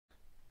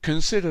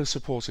Consider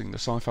supporting the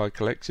Sci-Fi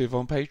Collective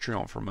on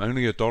Patreon from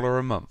only $1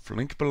 a month.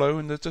 Link below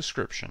in the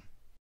description.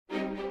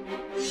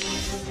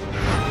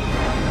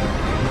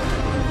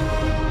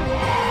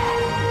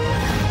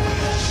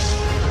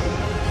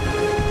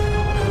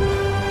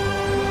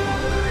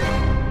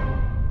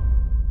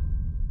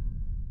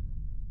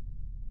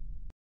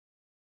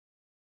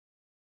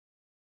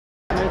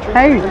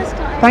 Hey,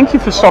 thank you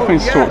for stopping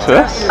to talk to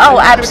us. Oh,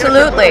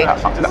 absolutely.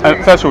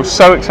 First of all,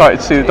 so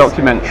excited to see the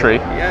documentary.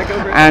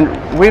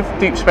 And with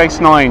Deep Space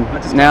Nine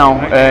now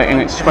in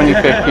its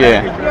 25th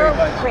year,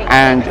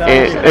 and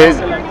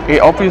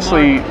it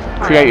obviously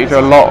created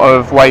a lot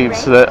of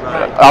waves that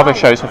other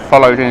shows have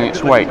followed in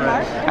its wake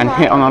and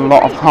hit on a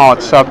lot of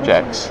hard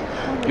subjects.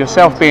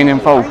 Yourself being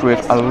involved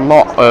with a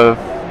lot of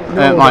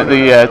like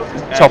the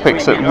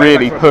topics that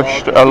really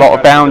pushed a lot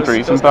of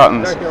boundaries and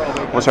buttons.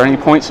 Was there any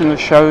points in the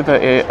show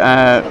that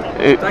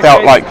it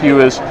felt like you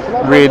was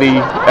really,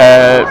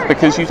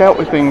 because you dealt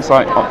with things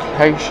like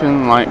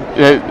occupation, like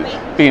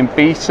being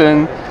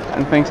beaten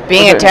and things.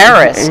 Being a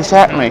terrorist.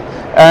 Exactly.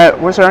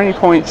 Was there any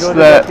points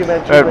that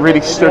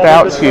really stood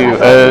out to you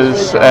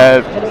as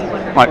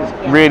like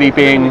really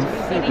being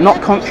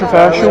not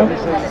controversial,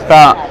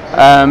 but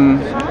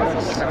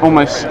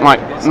almost like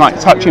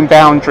touching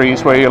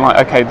boundaries where you're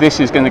like, okay, this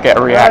is going to get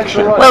a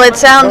reaction? Well, it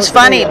sounds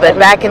funny, but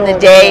back in the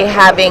day,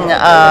 having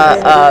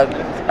a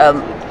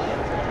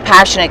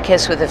passionate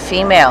kiss with a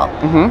female,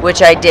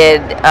 which I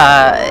did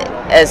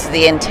as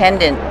the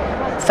intendant,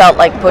 felt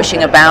like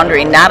pushing a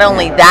boundary. Not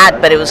only that,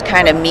 but it was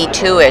kind of Me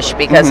Too-ish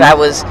because I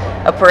was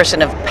a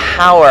person of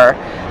power.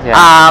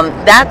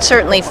 Yeah. That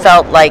certainly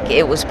felt like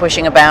it was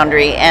pushing a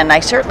boundary, and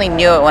I certainly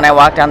knew it when I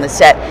walked on the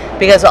set,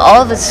 because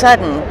all of a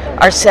sudden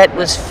our set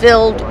was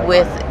filled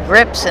with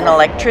grips and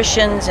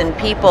electricians and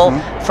people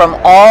from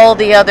all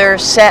the other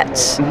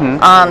sets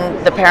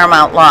on the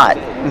Paramount lot.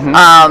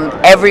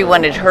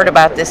 Everyone had heard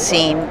about this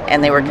scene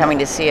and they were coming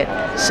to see it.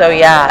 So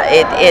yeah,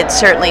 it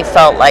certainly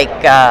felt like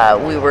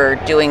we were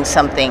doing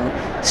something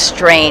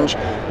strange.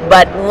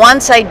 But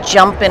once I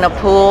jump in a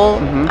pool,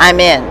 I'm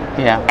in.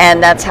 Yeah.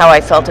 And that's how I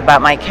felt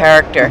about my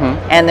character.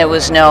 And there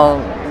was no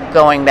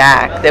going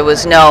back. There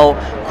was no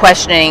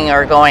questioning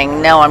or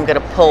going, no, I'm going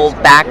to pull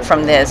back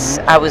from this.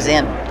 I was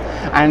in.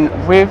 And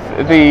with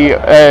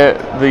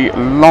the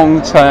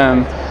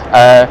long-term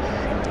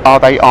are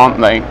they, aren't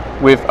they,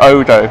 with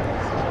Odo,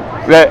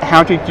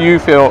 how did you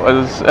feel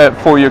as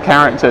for your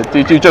character?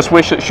 Did you just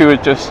wish that she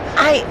would just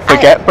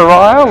forget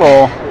Bareil,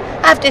 or?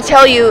 I have to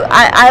tell you,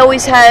 I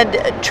always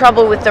had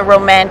trouble with the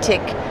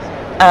romantic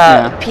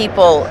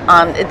people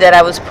that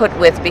I was put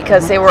with,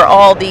 because they were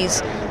all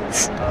these,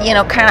 you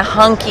know, kind of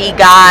hunky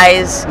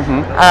guys,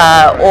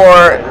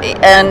 or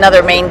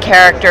another main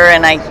character,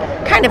 and I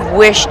kind of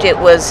wished it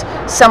was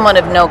someone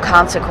of no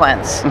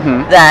consequence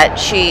that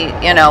she,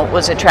 you know,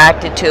 was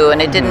attracted to,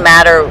 and it didn't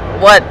matter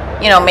what,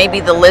 you know, maybe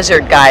the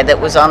lizard guy that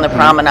was on the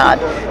promenade,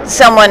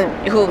 someone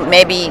who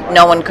maybe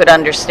no one could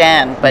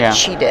understand, but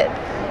she did.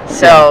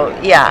 So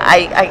yeah,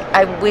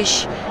 I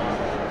wish,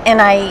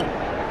 and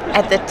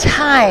at the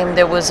time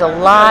there was a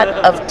lot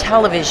of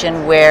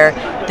television where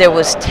there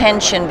was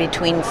tension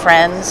between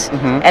friends,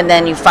 and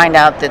then you find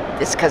out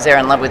that it's because they're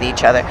in love with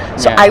each other.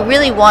 So I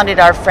really wanted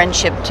our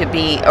friendship to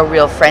be a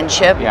real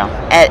friendship,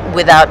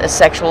 without a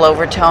sexual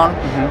overtone.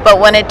 But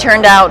when it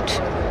turned out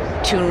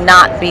to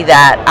not be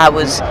that, I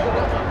was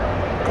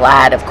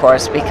glad, of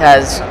course,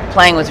 because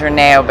playing with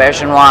Renee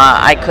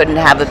Aubergenois, I couldn't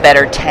have a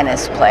better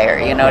tennis player,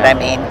 you know what I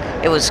mean?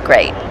 It was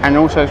great. And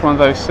also it's one of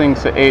those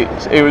things that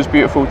it was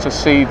beautiful to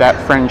see that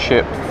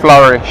friendship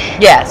flourish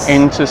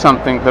into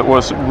something that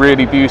was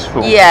really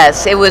beautiful.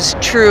 Yes, it was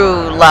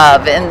true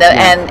love, and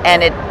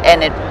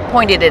and it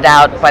pointed it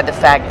out by the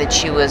fact that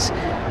she was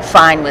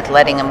fine with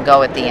letting him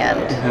go at the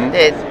end.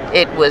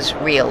 It was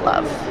real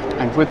love.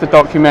 And with the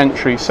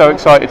documentary, so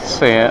excited to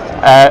see it.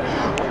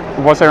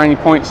 Was there any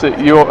points that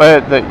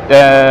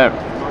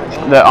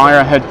that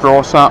Ira had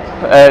brought up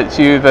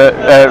to you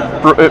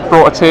that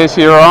brought a tear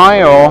to your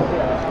eye, or?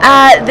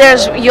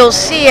 You'll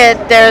see it.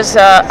 There's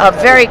a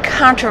very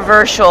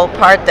controversial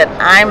part that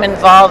I'm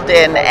involved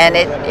in, and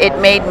it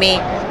made me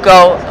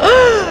go.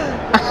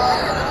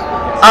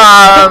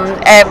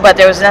 But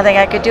there was nothing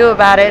I could do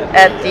about it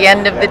at the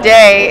end of the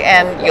day,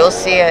 and you'll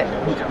see it.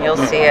 You'll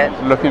see it.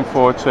 Looking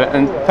forward to it,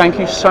 and thank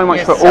you so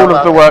much for all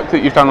of the work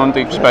that you've done on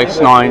Deep Space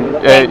Nine.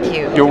 Thank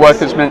you. Your work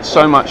has meant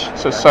so much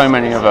to so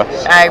many of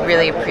us. I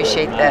really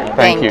appreciate that.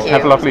 Thank you.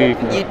 Have a lovely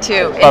evening. You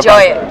too. Bye-bye.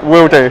 Enjoy it.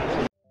 Will do.